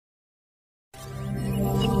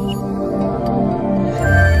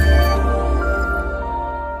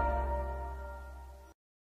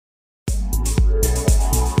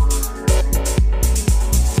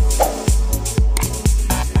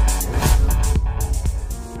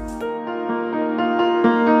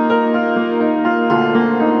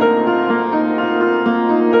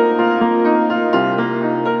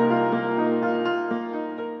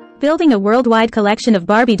Building a worldwide collection of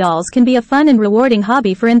Barbie dolls can be a fun and rewarding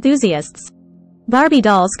hobby for enthusiasts. Barbie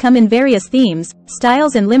dolls come in various themes,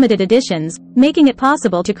 styles and limited editions, making it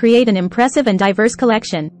possible to create an impressive and diverse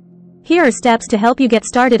collection. Here are steps to help you get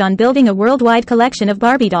started on building a worldwide collection of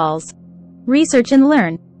Barbie dolls. Research and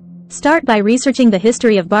learn. Start by researching the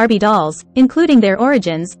history of Barbie dolls, including their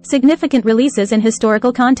origins, significant releases and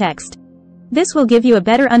historical context. This will give you a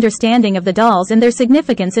better understanding of the dolls and their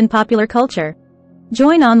significance in popular culture.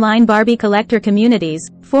 Join online Barbie collector communities,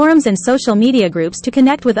 forums and social media groups to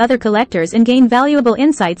connect with other collectors and gain valuable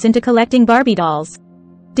insights into collecting Barbie dolls.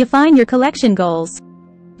 Define your collection goals.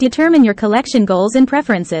 Determine your collection goals and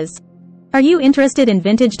preferences. Are you interested in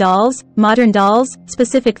vintage dolls, modern dolls,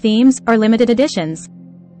 specific themes, or limited editions?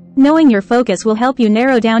 Knowing your focus will help you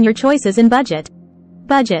narrow down your choices and budget.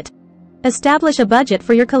 Budget. Establish a budget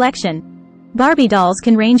for your collection. Barbie dolls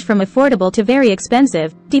can range from affordable to very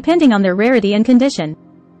expensive, depending on their rarity and condition.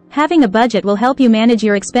 Having a budget will help you manage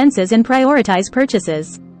your expenses and prioritize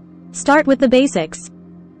purchases. Start with the basics.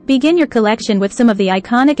 Begin your collection with some of the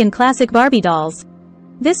iconic and classic Barbie dolls.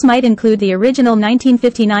 This might include the original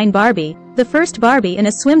 1959 Barbie, the first Barbie in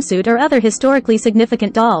a swimsuit or other historically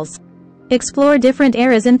significant dolls. Explore different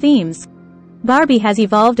eras and themes. Barbie has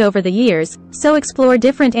evolved over the years, so explore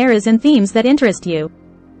different eras and themes that interest you.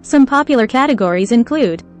 Some popular categories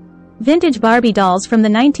include vintage Barbie dolls from the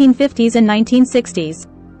 1950s and 1960s,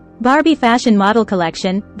 Barbie Fashion Model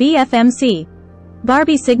Collection, BFMC,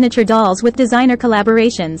 Barbie Signature Dolls with designer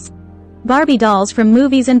collaborations, Barbie dolls from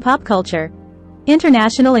movies and pop culture,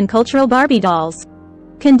 international and cultural Barbie dolls.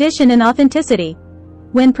 Condition and authenticity.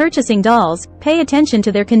 When purchasing dolls, pay attention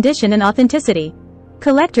to their condition and authenticity.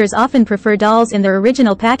 Collectors often prefer dolls in their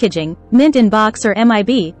original packaging, mint in box or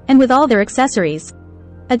MIB, and with all their accessories.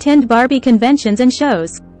 Attend Barbie conventions and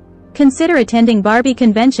shows. Consider attending Barbie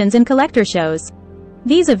conventions and collector shows.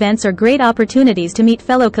 These events are great opportunities to meet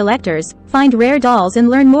fellow collectors, find rare dolls and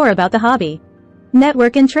learn more about the hobby.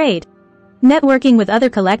 Network and trade. Networking with other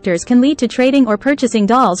collectors can lead to trading or purchasing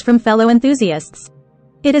dolls from fellow enthusiasts.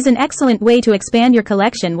 It is an excellent way to expand your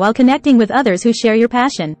collection while connecting with others who share your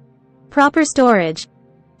passion. Proper storage.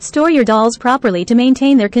 Store your dolls properly to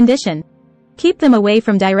maintain their condition. Keep them away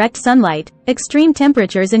from direct sunlight, extreme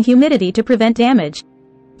temperatures and humidity to prevent damage.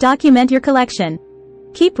 Document your collection.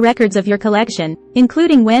 Keep records of your collection,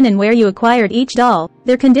 including when and where you acquired each doll,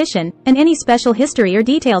 their condition, and any special history or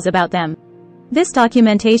details about them. This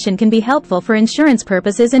documentation can be helpful for insurance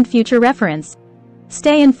purposes and future reference.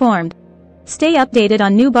 Stay informed. Stay updated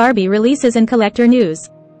on new Barbie releases and collector news.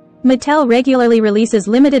 Mattel regularly releases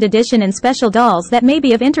limited edition and special dolls that may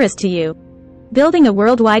be of interest to you. Building a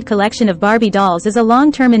worldwide collection of Barbie dolls is a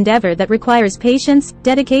long-term endeavor that requires patience,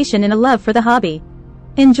 dedication and a love for the hobby.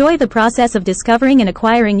 Enjoy the process of discovering and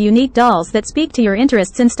acquiring unique dolls that speak to your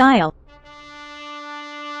interests and style.